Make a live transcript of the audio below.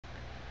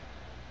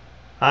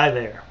Hi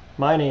there,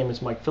 my name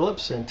is Mike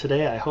Phillips, and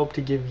today I hope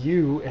to give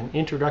you an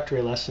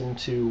introductory lesson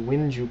to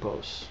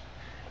WinJUPOS.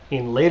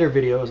 In later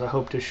videos I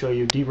hope to show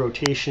you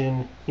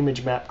derotation,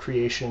 image map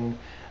creation,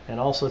 and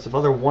all sorts of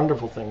other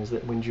wonderful things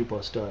that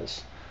WinJUPOS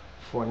does.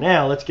 For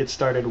now, let's get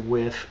started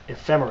with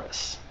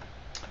ephemeris.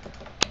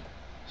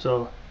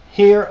 So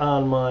here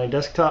on my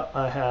desktop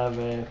I have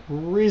a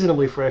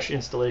reasonably fresh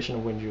installation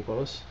of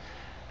WinJUPOS.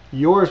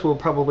 Yours will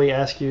probably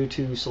ask you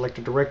to select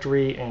a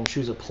directory and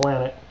choose a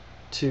planet.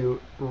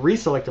 To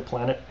reselect a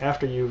planet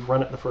after you've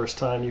run it the first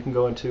time, you can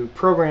go into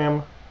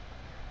Program,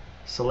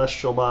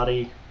 Celestial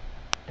Body,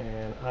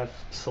 and I've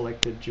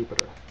selected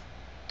Jupiter.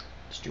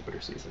 It's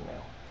Jupiter season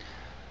now.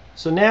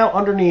 So now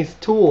underneath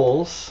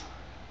Tools,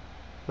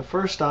 the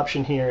first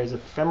option here is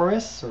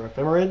ephemeris or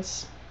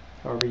ephemerids,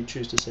 however you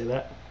choose to say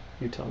that.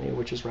 You tell me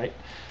which is right.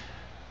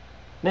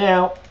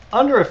 Now,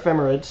 under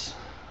ephemerids,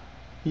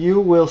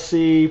 you will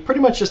see pretty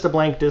much just a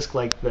blank disk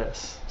like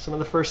this. Some of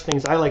the first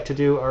things I like to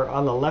do are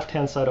on the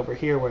left-hand side over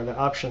here where the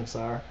options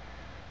are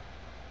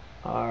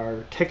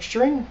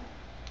texturing,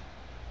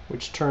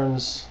 which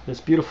turns this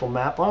beautiful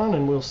map on,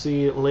 and we'll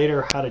see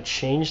later how to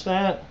change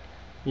that.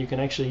 You can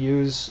actually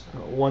use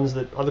ones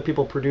that other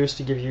people produce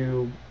to give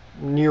you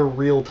near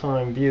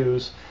real-time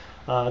views.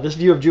 This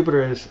view of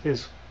Jupiter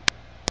is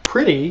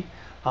pretty,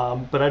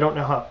 but I don't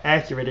know how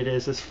accurate it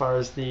is as far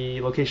as the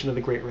location of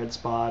the Great Red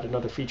Spot and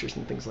other features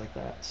and things like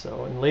that.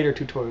 So in later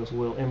tutorials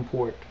we'll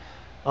import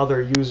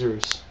other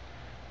users'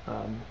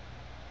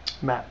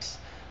 maps.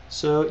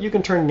 So you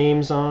can turn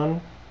names on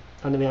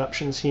under the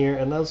options here,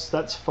 and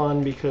that's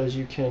fun because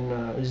you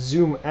can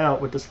zoom out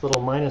with this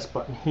little minus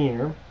button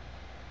here.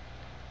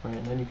 Right,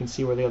 and then you can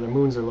see where the other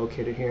moons are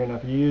located here. Now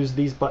if you use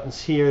these buttons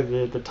here,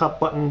 the top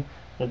button,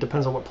 and it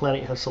depends on what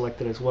planet you have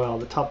selected as well,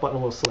 the top button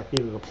will select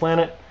either the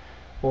planet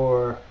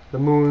or the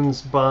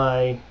moons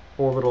by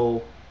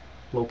orbital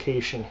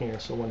location here.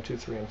 So 1, 2,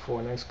 3, and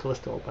 4. There's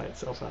Callisto by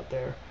itself out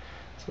there.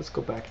 So let's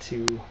go back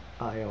to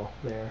IO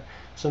there.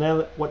 So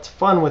now what's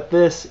fun with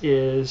this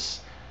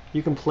is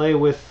you can play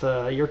with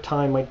your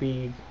time might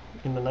be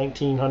in the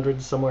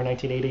 1900s, somewhere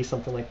 1980,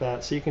 something like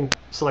that. So you can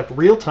select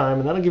real time,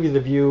 and that'll give you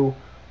the view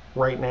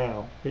right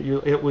now.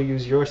 It will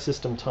use your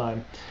system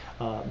time.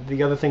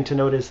 The other thing to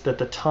note is that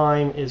the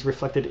time is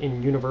reflected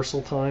in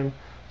universal time.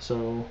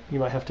 So you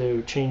might have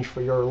to change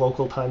for your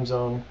local time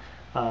zone.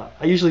 I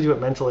usually do it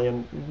mentally,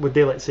 and with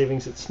daylight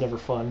savings it's never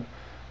fun.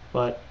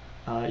 But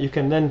you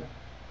can then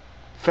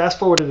fast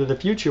forward into the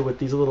future with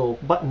these little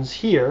buttons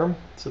here.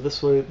 So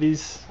this way,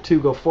 these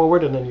two go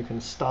forward, and then you can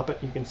stop it.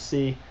 You can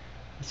see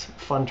it's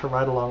fun to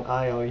ride along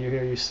IO.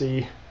 Here you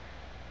see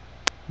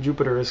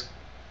Jupiter is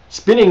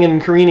spinning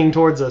and careening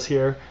towards us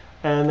here,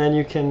 and then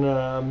you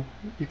can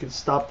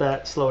stop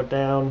that, slow it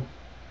down.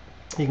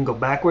 You can go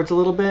backwards a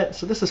little bit.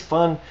 So this is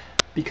fun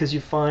because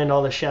you find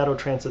all the shadow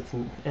transits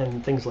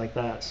and things like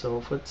that. So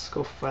if let's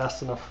go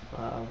fast enough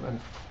and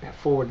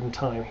forward in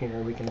time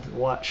here, we can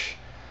watch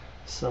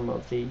some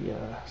of the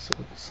so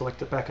we'll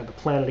select it back on the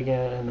planet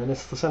again, and then the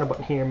center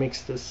button here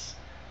makes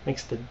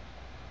the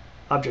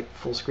object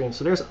full screen.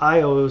 So there's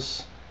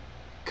IOs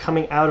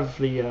coming out of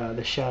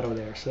the shadow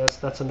there. So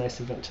that's a nice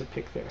event to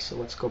pick there. So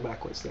let's go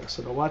backwards there.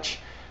 So you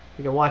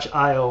can watch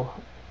IO.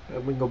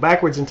 We can go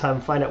backwards in time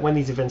and find out when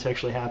these events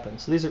actually happen.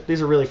 So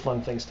these are really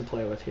fun things to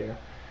play with here.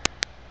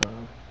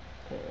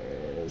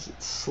 As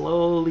it's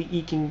slowly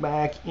eking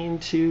back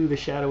into the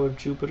shadow of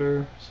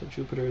Jupiter. So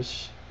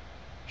Jupiter's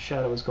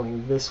shadow is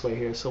going this way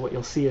here. So what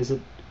you'll see is that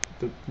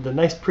the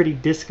nice pretty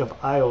disk of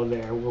IO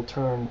there will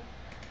turn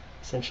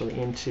essentially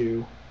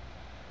into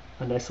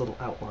a nice little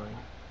outline.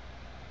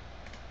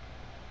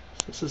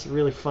 So this is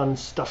really fun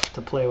stuff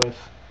to play with.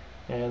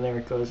 And there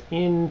it goes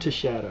into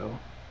shadow.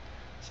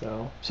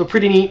 So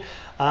pretty neat.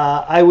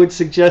 I would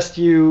suggest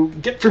you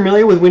get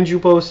familiar with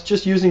WinJUPOS,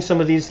 just using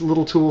some of these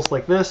little tools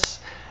like this,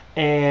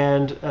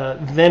 and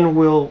then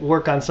we'll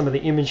work on some of the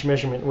image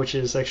measurement, which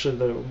is actually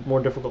the more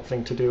difficult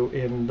thing to do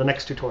in the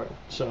next tutorial.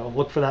 So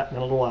look for that in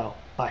a little while.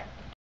 Bye.